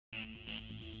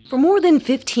For more than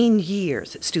 15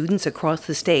 years, students across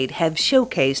the state have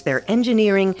showcased their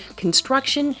engineering,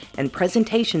 construction, and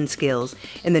presentation skills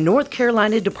in the North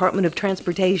Carolina Department of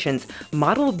Transportation's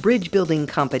Model Bridge Building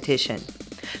Competition.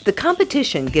 The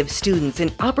competition gives students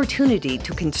an opportunity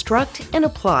to construct and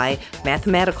apply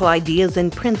mathematical ideas and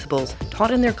principles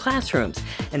taught in their classrooms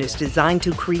and is designed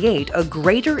to create a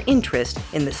greater interest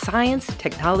in the science,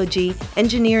 technology,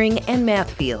 engineering, and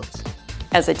math fields.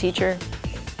 As a teacher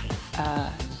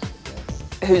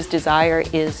whose desire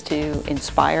is to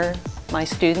inspire my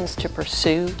students to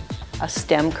pursue a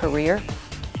STEM career,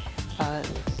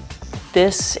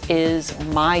 this is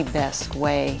my best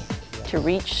way to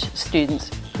reach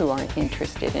students who aren't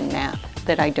interested in math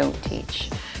that I don't teach.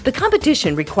 The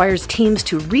competition requires teams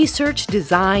to research,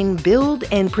 design, build,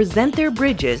 and present their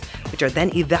bridges, which are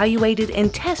then evaluated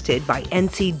and tested by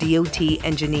NCDOT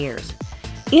engineers.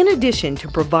 In addition to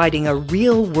providing a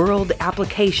real-world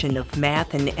application of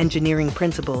math and engineering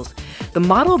principles, the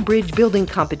Model Bridge Building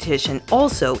Competition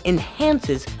also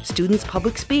enhances students'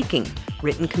 public speaking,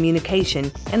 written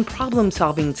communication, and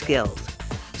problem-solving skills.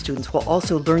 Students will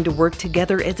also learn to work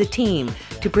together as a team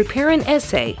to prepare an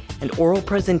essay, an oral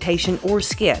presentation, or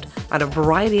skit on a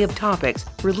variety of topics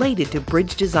related to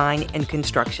bridge design and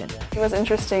construction. It was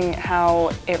interesting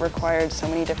how it required so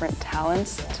many different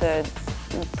talents to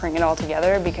bring it all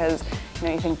together, because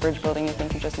you think bridge building, you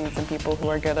think you just need some people who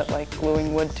are good at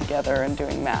gluing wood together and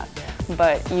doing math.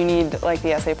 But you need,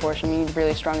 the essay portion, you need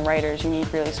really strong writers, you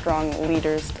need really strong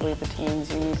leaders to lead the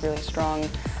teams, you need really strong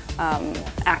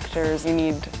actors, you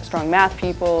need strong math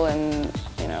people, and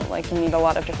you need a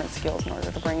lot of different skills in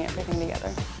order to bring everything together.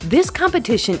 This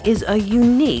competition is a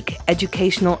unique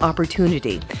educational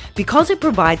opportunity because it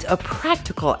provides a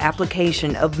practical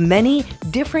application of many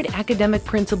different academic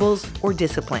principles or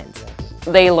disciplines.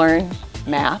 They learn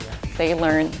math, they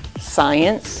learn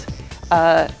science,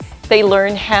 they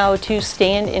learn how to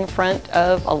stand in front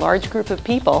of a large group of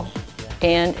people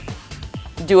and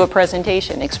do a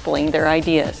presentation, explain their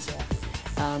ideas.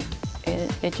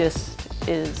 It just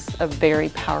is a very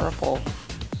powerful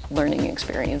learning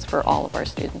experience for all of our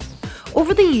students.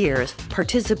 Over the years,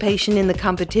 participation in the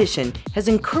competition has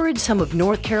encouraged some of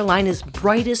North Carolina's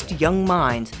brightest young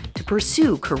minds to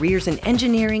pursue careers in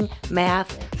engineering,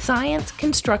 math, science,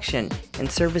 construction, and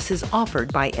services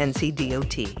offered by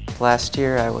NCDOT. Last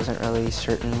year, I wasn't really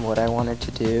certain what I wanted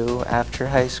to do after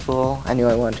high school. I knew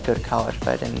I wanted to go to college, but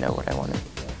I didn't know what I wanted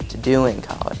to do in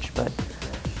college. But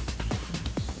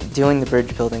doing the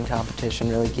bridge building competition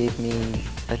really gave me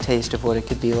a taste of what it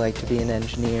could be like to be an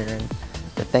engineer and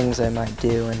the things I might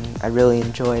do, and I really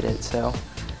enjoyed it, so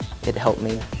it helped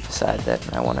me decide that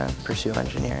I want to pursue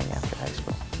engineering after high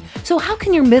school. So how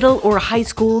can your middle or high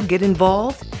school get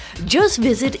involved? Just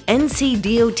visit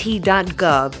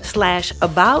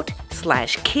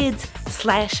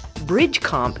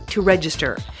ncdot.gov/about/kids/bridgecomp to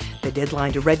register. The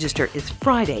deadline to register is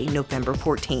Friday, November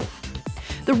 14th.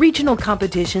 The regional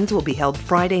competitions will be held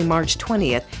Friday, March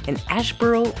 20th in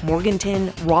Asheboro,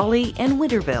 Morganton, Raleigh, and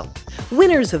Winterville.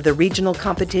 Winners of the regional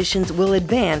competitions will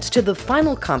advance to the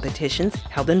final competitions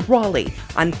held in Raleigh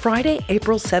on Friday,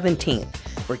 April 17th,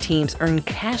 where teams earn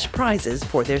cash prizes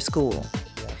for their school.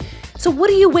 So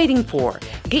what are you waiting for?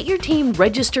 Get your team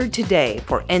registered today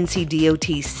for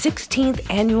NCDOT's 16th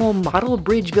Annual Model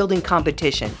Bridge Building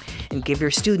Competition and give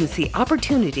your students the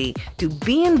opportunity to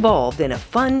be involved in a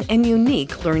fun and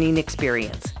unique learning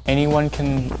experience. Anyone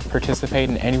can participate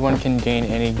and anyone can gain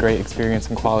any great experience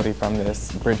and quality from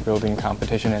this bridge building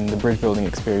competition and the bridge building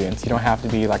experience. You don't have to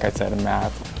be, like I said, a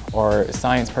math or a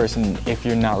science person if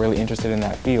you're not really interested in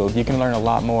that field. You can learn a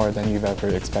lot more than you've ever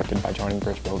expected by joining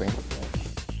bridge building.